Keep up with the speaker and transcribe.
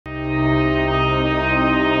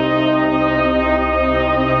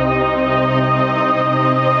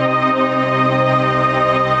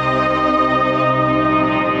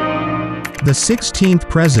The 16th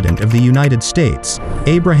President of the United States,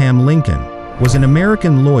 Abraham Lincoln, was an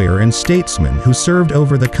American lawyer and statesman who served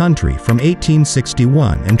over the country from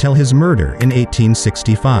 1861 until his murder in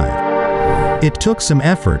 1865. It took some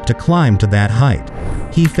effort to climb to that height.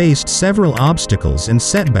 He faced several obstacles and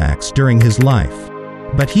setbacks during his life.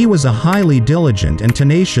 But he was a highly diligent and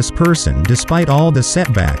tenacious person despite all the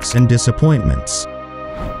setbacks and disappointments.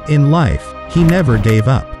 In life, he never gave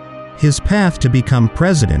up. His path to become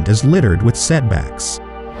president is littered with setbacks.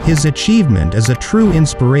 His achievement is a true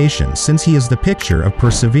inspiration since he is the picture of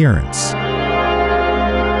perseverance.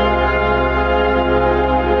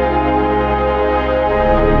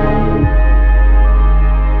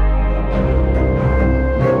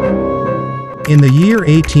 In the year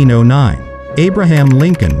 1809, Abraham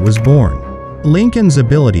Lincoln was born. Lincoln's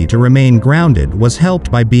ability to remain grounded was helped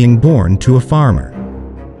by being born to a farmer.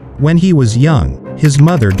 When he was young, his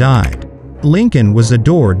mother died. Lincoln was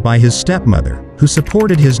adored by his stepmother, who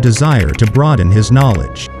supported his desire to broaden his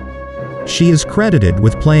knowledge. She is credited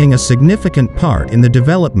with playing a significant part in the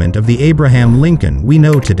development of the Abraham Lincoln we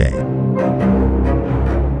know today.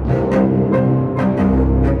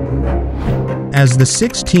 As the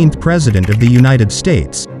 16th President of the United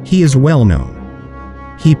States, he is well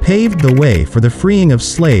known. He paved the way for the freeing of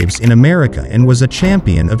slaves in America and was a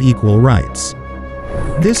champion of equal rights.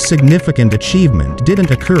 This significant achievement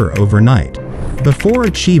didn't occur overnight. Before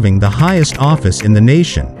achieving the highest office in the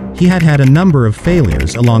nation, he had had a number of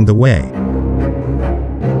failures along the way.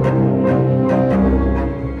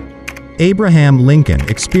 Abraham Lincoln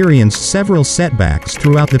experienced several setbacks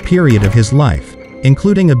throughout the period of his life,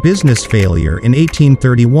 including a business failure in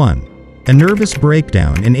 1831, a nervous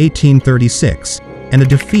breakdown in 1836, and a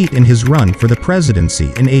defeat in his run for the presidency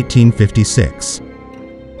in 1856.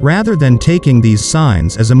 Rather than taking these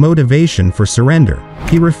signs as a motivation for surrender,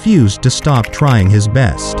 he refused to stop trying his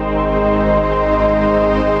best.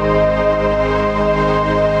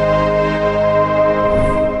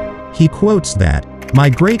 He quotes that, "My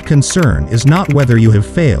great concern is not whether you have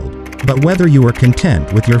failed, but whether you are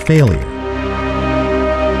content with your failure."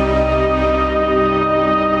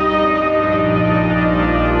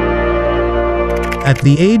 At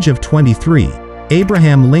the age of 23,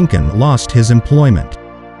 Abraham Lincoln lost his employment.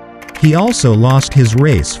 He also lost his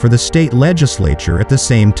race for the state legislature at the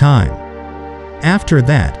same time. After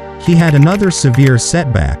that, he had another severe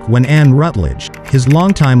setback when Anne Rutledge, his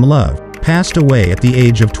longtime love, passed away at the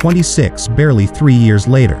age of 26 barely 3 years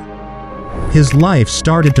later. His life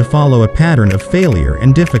started to follow a pattern of failure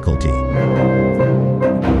and difficulty.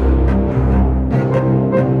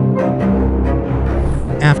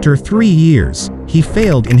 After 3 years, he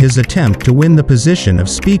failed in his attempt to win the position of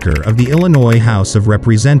Speaker of the Illinois House of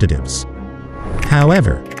Representatives.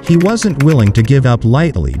 However, he wasn't willing to give up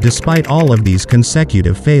lightly despite all of these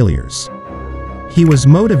consecutive failures. He was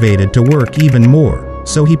motivated to work even more,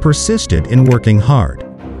 so he persisted in working hard.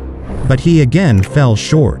 But he again fell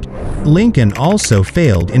short. Lincoln also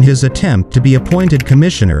failed in his attempt to be appointed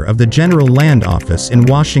Commissioner of the General Land Office in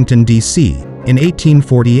Washington, D.C., in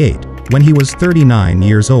 1848, when he was 39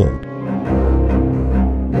 years old.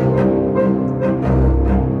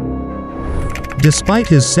 Despite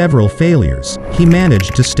his several failures, he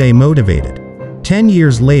managed to stay motivated. 10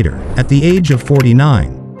 years later, at the age of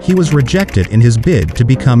 49, he was rejected in his bid to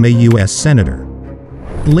become a U.S. Senator.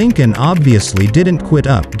 Lincoln obviously didn't quit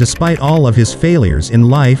up despite all of his failures in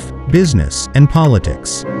life, business, and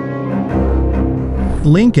politics.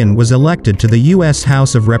 Lincoln was elected to the U.S.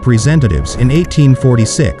 House of Representatives in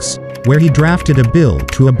 1846, where he drafted a bill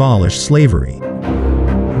to abolish slavery.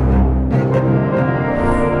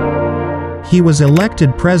 He was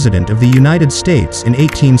elected President of the United States in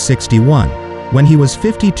 1861, when he was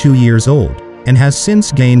 52 years old, and has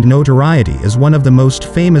since gained notoriety as one of the most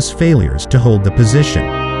famous failures to hold the position.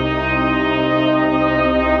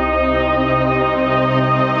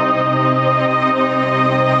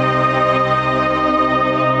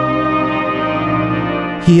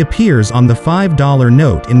 He appears on the $5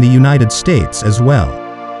 note in the United States as well.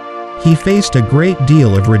 He faced a great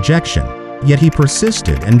deal of rejection, yet he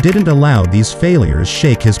persisted and didn't allow these failures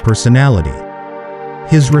shake his personality.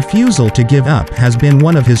 His refusal to give up has been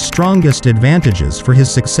one of his strongest advantages for his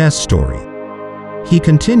success story. He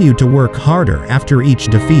continued to work harder after each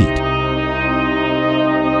defeat.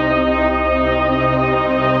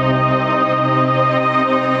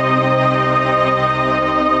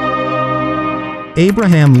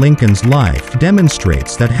 Abraham Lincoln's life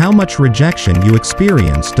demonstrates that how much rejection you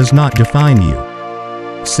experience does not define you.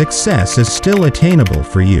 Success is still attainable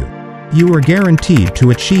for you. You are guaranteed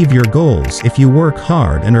to achieve your goals if you work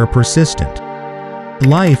hard and are persistent.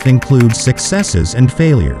 Life includes successes and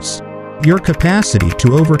failures. Your capacity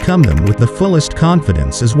to overcome them with the fullest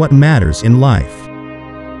confidence is what matters in life.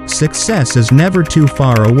 Success is never too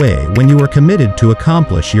far away when you are committed to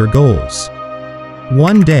accomplish your goals.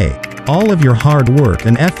 One day, all of your hard work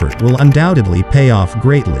and effort will undoubtedly pay off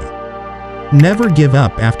greatly. Never give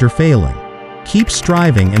up after failing. Keep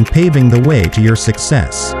striving and paving the way to your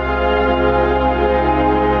success.